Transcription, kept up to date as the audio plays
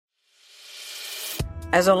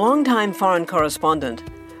As a longtime foreign correspondent,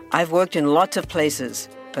 I've worked in lots of places,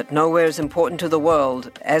 but nowhere as important to the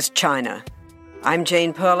world as China. I'm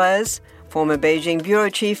Jane Perlez, former Beijing bureau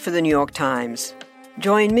chief for the New York Times.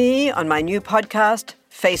 Join me on my new podcast,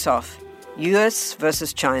 Face Off, US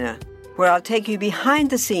versus China, where I'll take you behind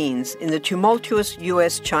the scenes in the tumultuous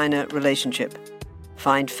US-China relationship.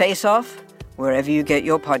 Find Face Off wherever you get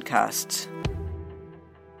your podcasts.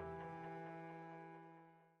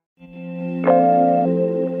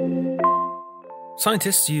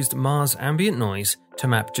 Scientists used Mars ambient noise to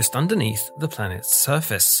map just underneath the planet's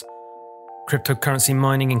surface. Cryptocurrency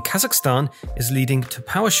mining in Kazakhstan is leading to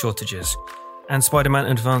power shortages, and Spider-Man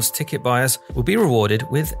advanced ticket buyers will be rewarded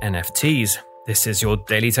with NFTs. This is your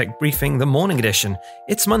Daily Tech Briefing, the morning edition.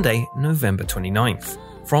 It's Monday, November 29th.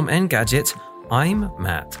 From Engadget, I'm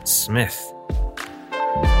Matt Smith.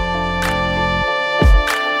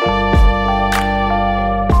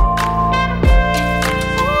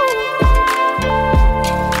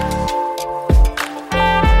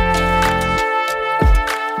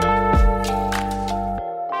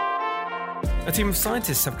 A team of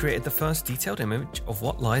scientists have created the first detailed image of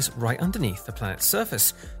what lies right underneath the planet's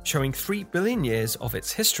surface, showing 3 billion years of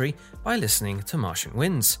its history by listening to Martian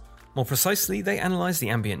winds. More precisely, they analysed the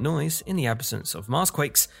ambient noise in the absence of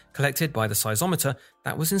Marsquakes collected by the seismometer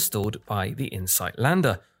that was installed by the InSight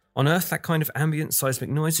lander. On Earth, that kind of ambient seismic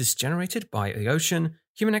noise is generated by the ocean,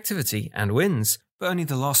 human activity, and winds, but only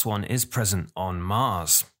the last one is present on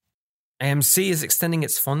Mars. AMC is extending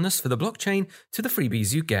its fondness for the blockchain to the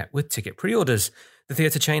freebies you get with ticket pre-orders. The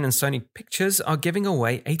theatre chain and Sony Pictures are giving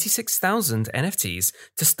away 86,000 NFTs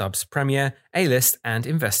to Stubbs Premiere, A-List and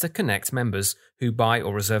Investor Connect members who buy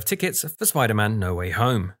or reserve tickets for Spider-Man No Way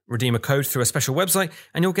Home. Redeem a code through a special website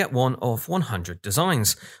and you'll get one of 100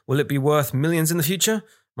 designs. Will it be worth millions in the future?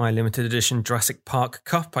 My limited edition Jurassic Park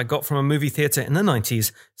cup I got from a movie theatre in the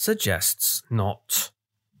 90s suggests not.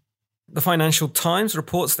 The Financial Times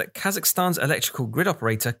reports that Kazakhstan's electrical grid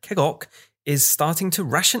operator, Kegok, is starting to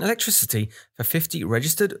ration electricity for 50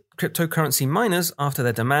 registered cryptocurrency miners after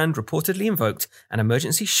their demand reportedly invoked an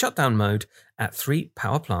emergency shutdown mode at 3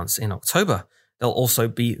 power plants in October. They'll also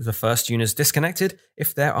be the first units disconnected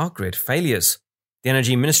if there are grid failures. The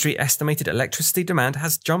Energy Ministry estimated electricity demand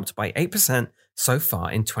has jumped by 8% so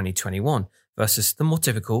far in 2021 versus the more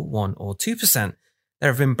typical 1 or 2%. There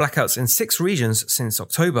have been blackouts in 6 regions since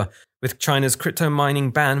October, with China's crypto mining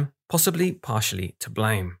ban possibly partially to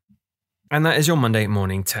blame. And that is your Monday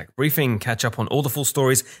morning tech briefing. Catch up on all the full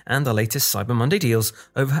stories and the latest Cyber Monday deals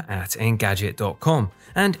over at Engadget.com.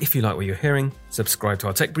 And if you like what you're hearing, subscribe to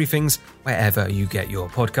our tech briefings wherever you get your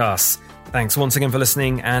podcasts. Thanks once again for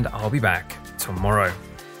listening, and I'll be back tomorrow.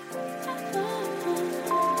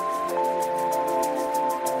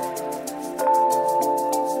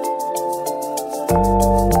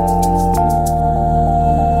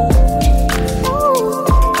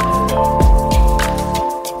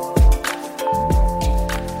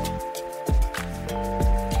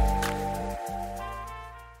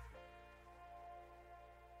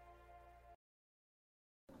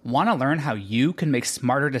 Want to learn how you can make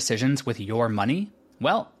smarter decisions with your money?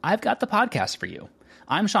 Well, I've got the podcast for you.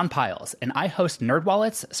 I'm Sean Piles, and I host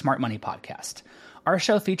NerdWallet's Smart Money Podcast. Our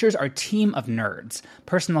show features our team of nerds,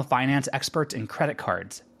 personal finance experts in credit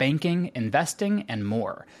cards, banking, investing, and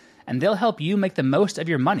more. And they'll help you make the most of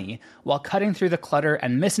your money while cutting through the clutter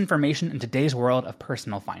and misinformation in today's world of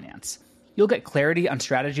personal finance. You'll get clarity on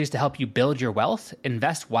strategies to help you build your wealth,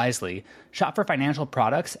 invest wisely, shop for financial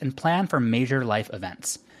products, and plan for major life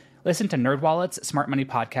events. Listen to NerdWallet's Smart Money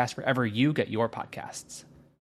Podcast wherever you get your podcasts.